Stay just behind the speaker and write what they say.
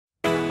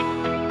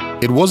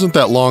It wasn't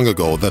that long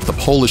ago that the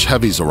Polish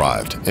heavies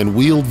arrived, and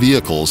wheeled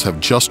vehicles have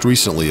just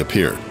recently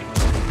appeared.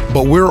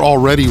 But we're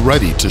already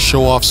ready to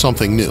show off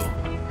something new.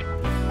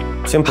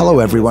 Hello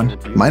everyone,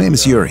 my name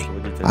is Yuri.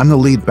 I'm the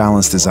lead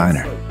balance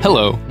designer.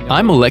 Hello,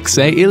 I'm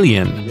Alexei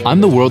Ilyin.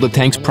 I'm the World of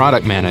Tanks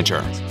product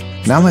manager.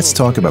 Now let's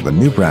talk about the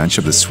new branch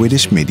of the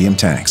Swedish medium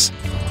tanks.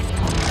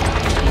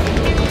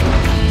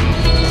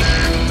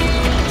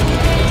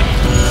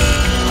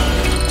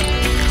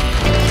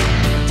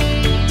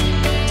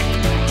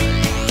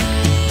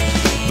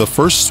 The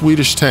first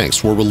Swedish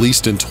tanks were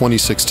released in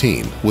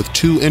 2016 with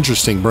two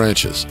interesting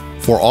branches.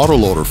 For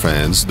autoloader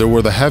fans, there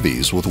were the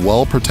heavies with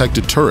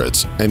well-protected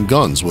turrets and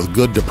guns with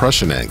good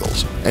depression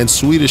angles, and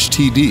Swedish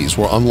TDs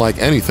were unlike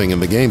anything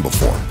in the game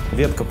before.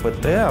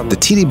 The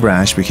TD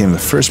branch became the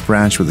first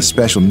branch with a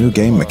special new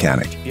game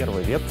mechanic.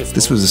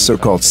 This was the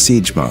so-called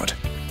siege mode.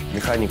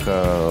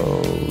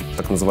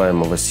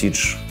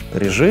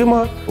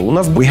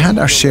 We had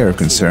our share of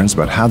concerns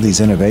about how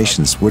these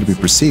innovations would be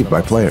perceived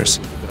by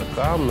players.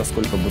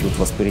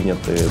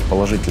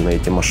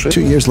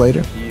 2 years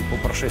later,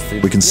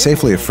 we can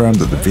safely affirm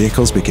that the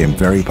vehicles became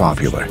very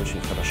popular.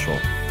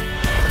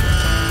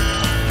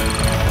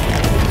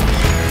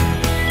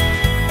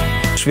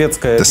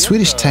 The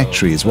Swedish tank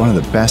tree is one of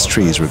the best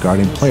trees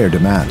regarding player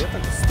demand.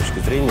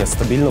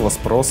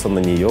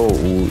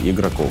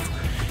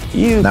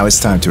 Now it's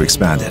time to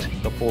expand it.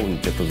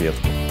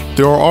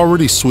 There are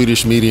already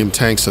Swedish medium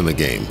tanks in the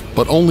game,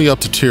 but only up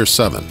to Tier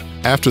 7.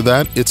 After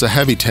that, it's a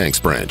heavy tanks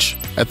branch.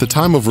 At the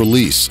time of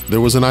release,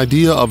 there was an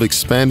idea of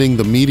expanding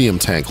the medium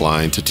tank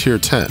line to Tier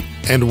 10,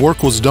 and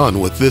work was done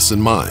with this in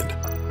mind.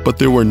 But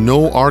there were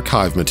no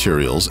archive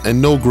materials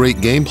and no great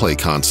gameplay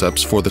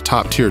concepts for the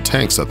top-tier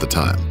tanks at the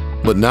time.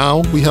 But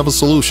now we have a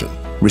solution.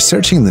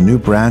 Researching the new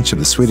branch of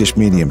the Swedish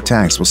medium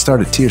tanks will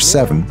start at Tier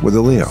 7 with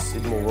the Leo.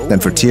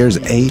 Then for Tiers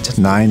 8,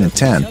 9, and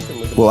 10,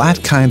 we'll add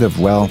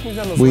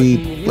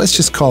let's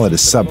just call it a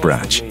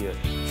sub-branch.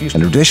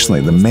 And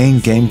additionally, the main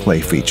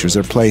gameplay features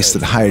are placed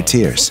at higher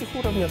tiers.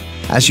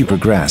 As you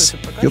progress,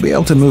 you'll be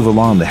able to move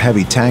along the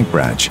heavy tank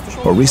branch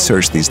or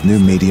research these new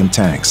medium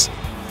tanks.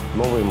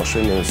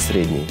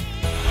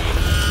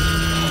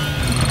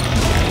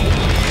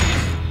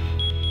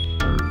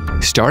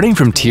 Starting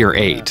from Tier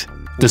 8,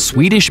 the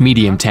Swedish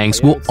medium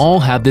tanks will all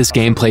have this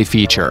gameplay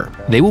feature.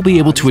 They will be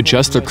able to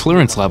adjust their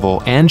clearance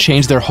level and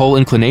change their hull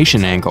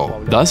inclination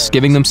angle, thus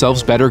giving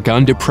themselves better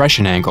gun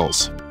depression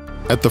angles.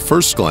 At the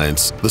first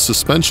glance, the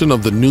suspension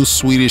of the new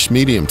Swedish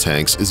medium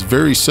tanks is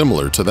very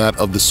similar to that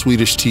of the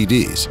Swedish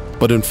TDs,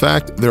 but in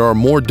fact, there are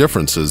more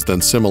differences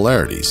than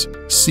similarities.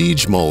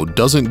 Siege mode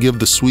doesn't give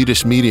the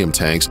Swedish medium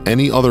tanks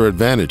any other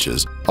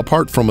advantages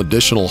apart from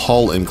additional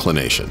hull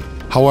inclination.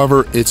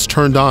 However, it's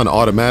turned on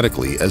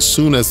automatically as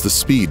soon as the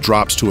speed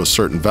drops to a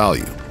certain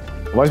value.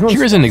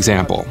 Here's an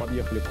example.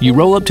 You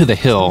roll up to the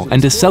hill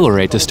and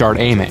decelerate to start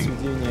aiming.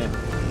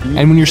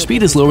 And when your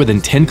speed is lower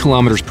than 10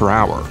 km per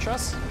hour,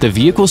 the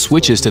vehicle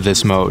switches to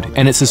this mode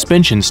and its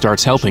suspension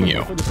starts helping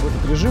you.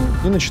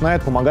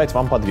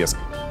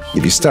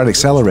 If you start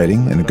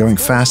accelerating and are going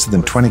faster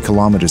than 20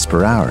 km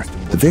per hour,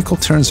 the vehicle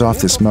turns off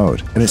this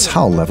mode and its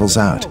hull levels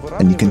out,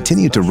 and you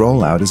continue to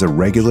roll out as a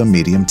regular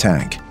medium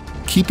tank.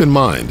 Keep in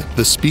mind,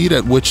 the speed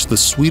at which the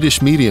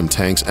Swedish medium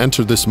tanks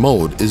enter this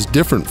mode is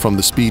different from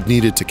the speed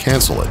needed to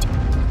cancel it.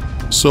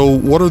 So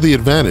what are the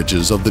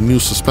advantages of the new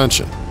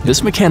suspension?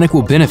 This mechanic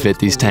will benefit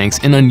these tanks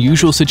in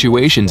unusual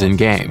situations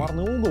in-game.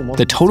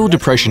 The total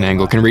depression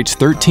angle can reach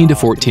 13 to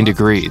 14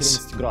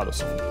 degrees.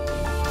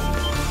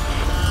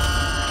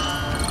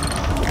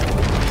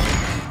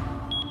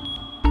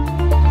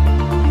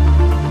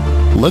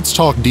 Let's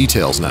talk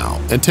details now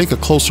and take a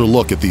closer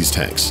look at these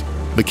tanks.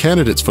 The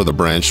candidates for the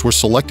branch were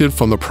selected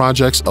from the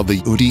projects of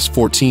the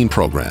VIII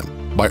program.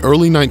 By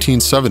early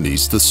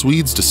 1970s, the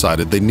Swedes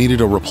decided they needed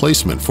a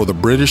replacement for the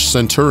British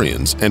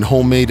Centurions and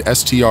homemade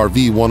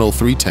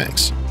STRV-103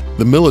 tanks.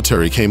 The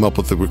military came up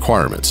with the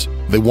requirements.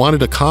 They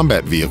wanted a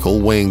combat vehicle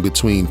weighing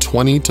between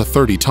 20 to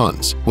 30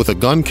 tons, with a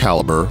gun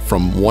caliber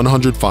from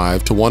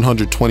 105 to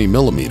 120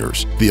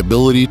 millimeters, the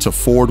ability to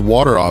ford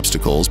water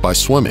obstacles by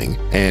swimming,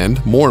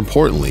 and, more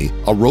importantly,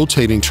 a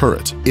rotating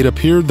turret. It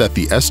appeared that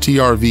the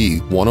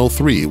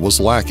STRV-103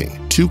 was lacking.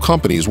 Two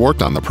companies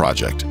worked on the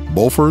project,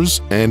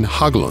 Bofors and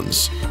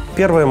Haglunds.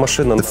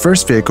 The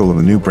first vehicle of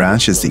the new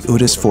branch is the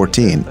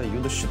VIII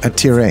at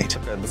Tier 8.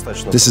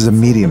 This is a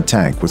medium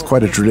tank with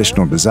quite a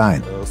traditional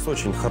design.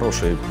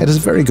 It is a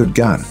very good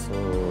gun.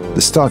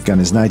 The stock gun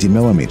is 90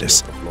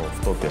 millimeters,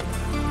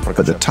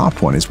 but the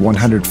top one is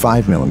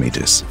 105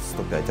 millimeters.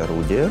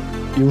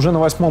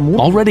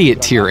 Already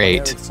at Tier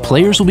 8,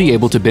 players will be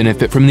able to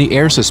benefit from the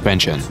air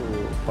suspension.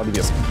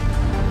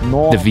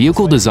 The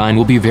vehicle design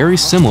will be very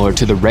similar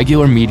to the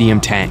regular medium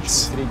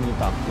tanks.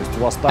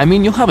 I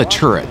mean, you'll have a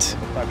turret,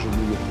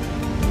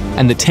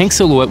 and the tank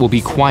silhouette will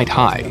be quite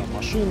high,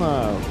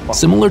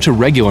 similar to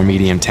regular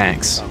medium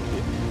tanks.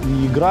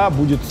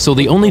 So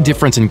the only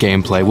difference in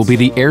gameplay will be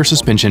the air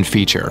suspension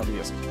feature.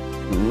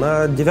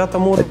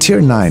 At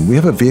Tier 9, we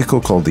have a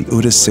vehicle called the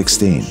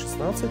VIII.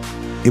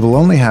 It will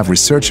only have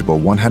researchable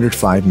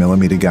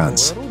 105mm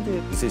guns.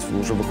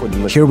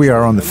 Here we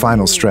are on the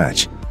final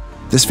stretch.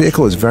 This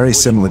vehicle is very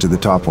similar to the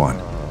top one.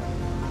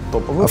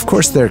 Of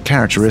course, their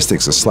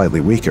characteristics are slightly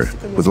weaker,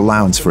 with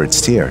allowance for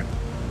its tier.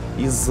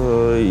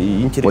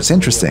 What's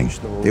interesting,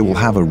 it will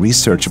have a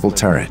researchable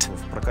turret.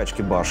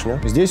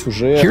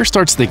 Here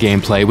starts the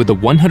gameplay with the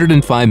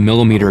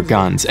 105mm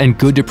guns and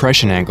good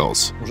depression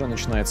angles.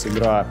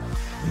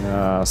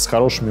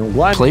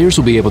 Players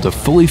will be able to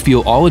fully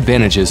feel all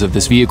advantages of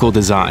this vehicle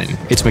design,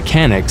 its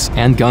mechanics,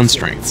 and gun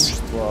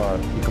strengths.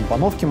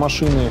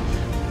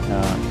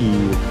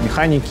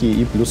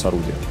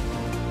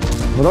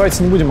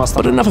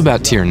 But enough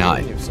about Tier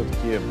 9.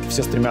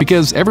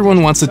 Because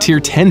everyone wants a Tier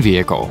 10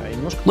 vehicle,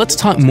 let's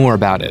talk more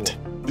about it.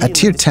 At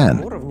Tier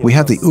 10, we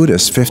have the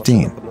UDIS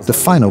 15, the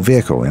final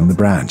vehicle in the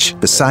branch.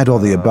 Beside all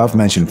the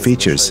above-mentioned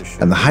features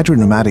and the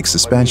hydropneumatic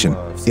suspension,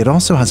 it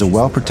also has a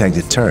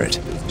well-protected turret,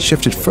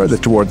 shifted further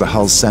toward the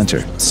hull's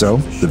center. So,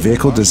 the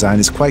vehicle design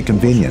is quite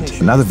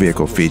convenient. Another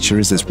vehicle feature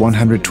is this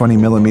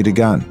 120mm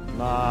gun.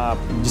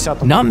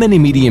 Not many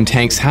medium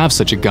tanks have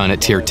such a gun at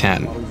Tier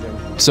 10,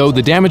 so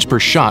the damage per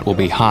shot will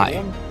be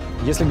high.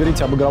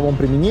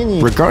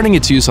 Regarding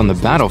its use on the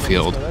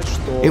battlefield,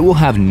 it will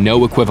have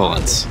no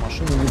equivalence.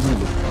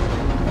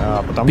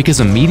 Because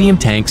a medium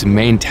tank's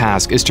main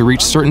task is to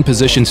reach certain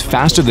positions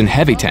faster than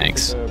heavy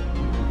tanks,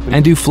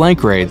 and do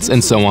flank raids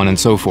and so on and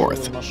so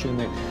forth.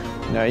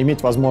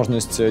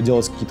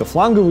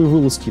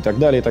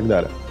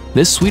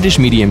 This Swedish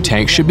medium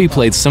tank should be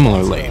played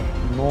similarly,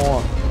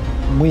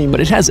 but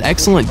it has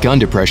excellent gun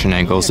depression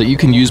angles that you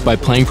can use by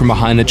playing from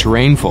behind the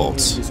terrain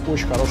folds,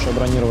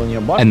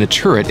 and the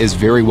turret is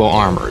very well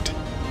armored,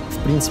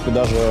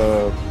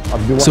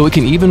 so it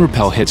can even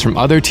repel hits from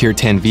other Tier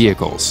 10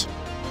 vehicles.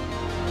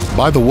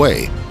 By the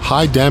way,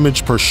 high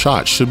damage per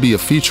shot should be a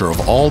feature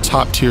of all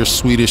top-tier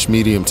Swedish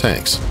medium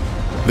tanks.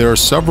 There are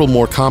several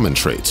more common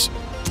traits.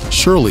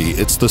 Surely,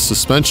 it's the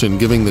suspension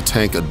giving the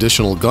tank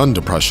additional gun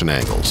depression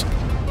angles,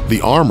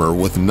 the armor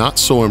with not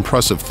so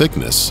impressive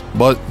thickness,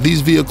 but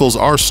these vehicles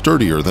are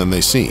sturdier than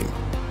they seem.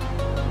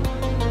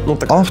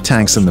 All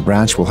tanks in the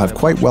branch will have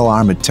quite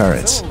well-armored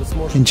turrets.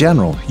 In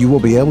general, you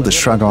will be able to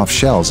shrug off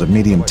shells of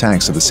medium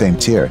tanks of the same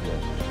tier,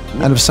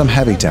 and of some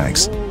heavy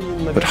tanks,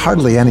 but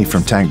hardly any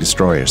from tank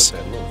destroyers.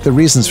 The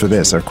reasons for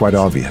this are quite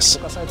obvious.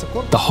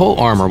 The whole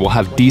armor will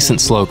have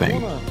decent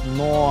sloping,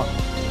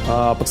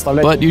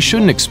 but you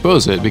shouldn't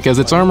expose it because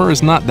its armor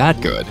is not that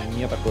good.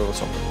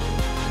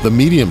 The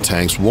medium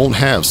tanks won't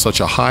have such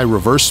a high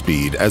reverse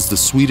speed as the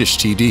Swedish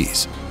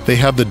TDs. They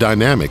have the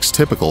dynamics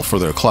typical for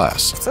their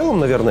class.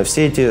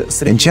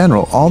 In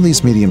general, all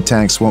these medium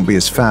tanks won't be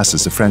as fast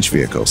as the French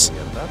vehicles.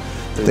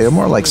 They are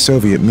more like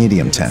Soviet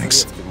medium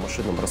tanks.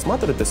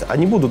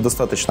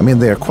 I mean,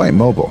 they are quite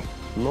mobile,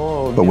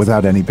 but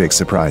without any big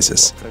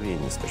surprises.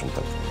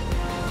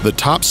 The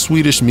top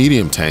Swedish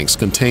medium tanks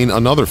contain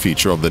another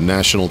feature of the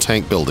National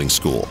Tank Building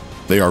School.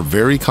 They are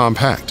very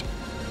compact.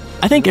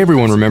 I think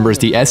everyone remembers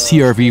the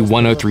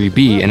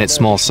STRV-103B and its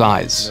small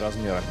size,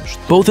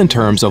 both in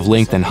terms of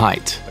length and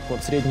height.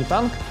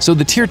 So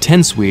the Tier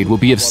 10 Swede will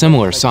be of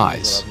similar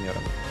size.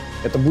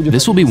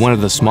 This will be one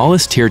of the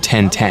smallest Tier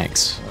 10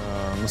 tanks.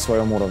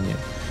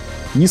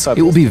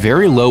 It will be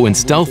very low and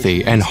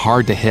stealthy and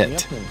hard to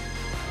hit.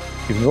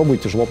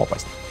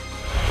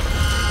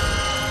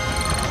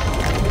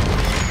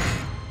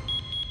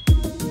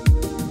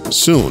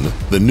 Soon,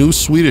 the new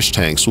Swedish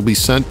tanks will be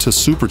sent to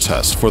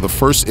Supertest for the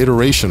first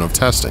iteration of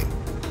testing.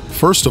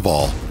 First of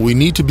all, we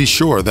need to be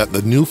sure that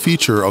the new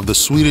feature of the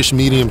Swedish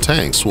medium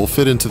tanks will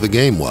fit into the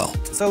game well.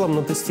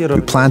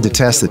 We plan to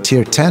test the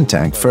Tier 10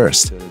 tank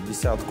first.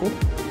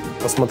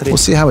 We'll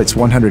see how its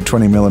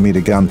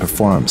 120mm gun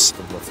performs.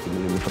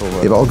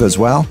 If all goes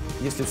well,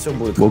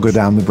 we'll go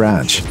down the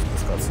branch.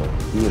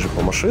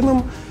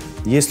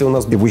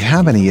 If we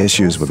have any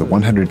issues with the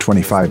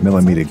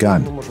 125mm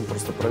gun,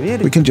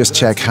 we can just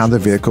check how the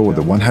vehicle with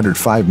the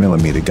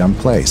 105mm gun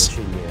plays.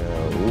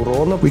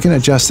 We can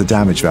adjust the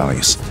damage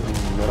values.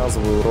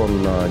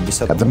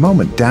 At the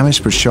moment,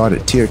 damage per shot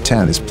at Tier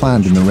 10 is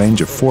planned in the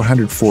range of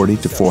 440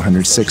 to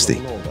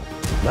 460.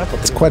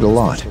 It's quite a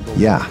lot,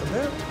 yeah.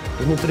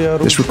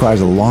 This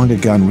requires a longer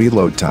gun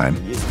reload time,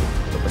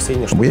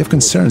 and we have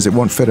concerns it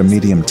won't fit a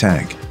medium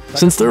tank.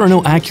 Since there are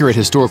no accurate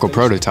historical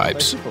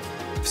prototypes,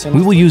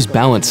 we will use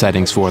balance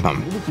settings for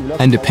them,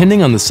 and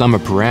depending on the sum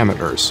of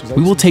parameters,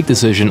 we will take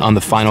decision on the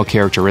final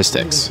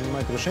characteristics.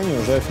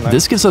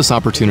 This gives us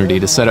opportunity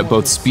to set up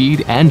both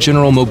speed and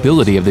general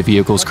mobility of the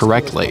vehicles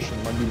correctly,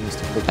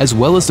 as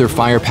well as their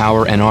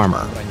firepower and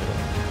armor.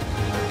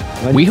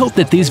 We hope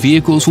that these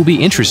vehicles will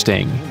be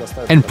interesting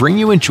and bring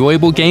you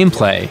enjoyable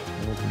gameplay.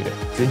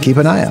 Keep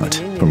an eye out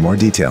for more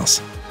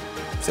details.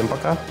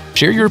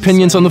 Share your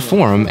opinions on the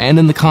forum and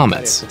in the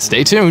comments.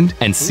 Stay tuned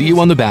and see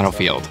you on the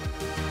battlefield.